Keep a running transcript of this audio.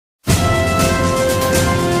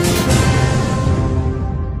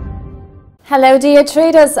Hello dear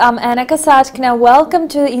traders, I'm Anna Kasatkina. Welcome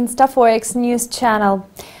to the ИнстаФорекс news channel.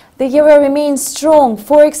 The euro remains strong.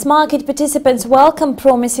 Forex market participants welcome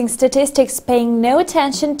promising statistics, paying no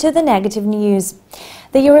attention to the negative news.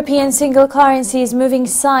 The European single currency is moving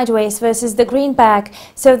sideways versus the greenback,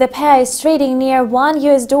 so the pair is trading near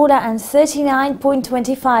 $1 and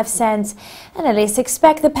 39.25 cents. Analysts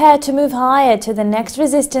expect the pair to move higher to the next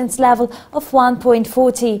resistance level of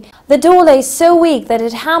 1.40. The dollar is so weak that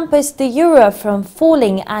it hampers the euro from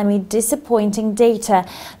falling amid disappointing data.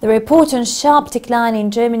 The report on sharp decline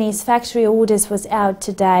in Germany's factory orders was out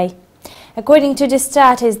today. According to the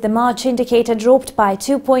Status, the March indicator dropped by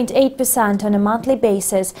 2.8% on a monthly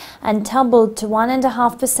basis and tumbled to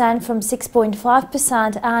 1.5% from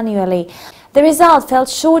 6.5% annually. The result fell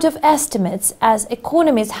short of estimates, as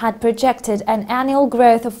economists had projected an annual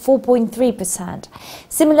growth of 4.3%.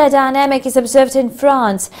 Similar dynamic is observed in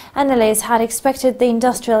France. Analysts had expected the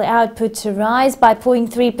industrial output to rise by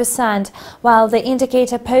 0.3%, while the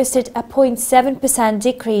indicator posted a 0.7%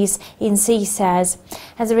 decrease in CSAs.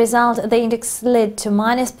 As a result, the index slid to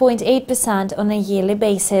minus 0.8% on a yearly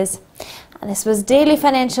basis. And this was daily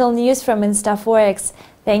financial news from InstаФорекс.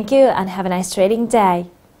 Thank you and have a nice trading day.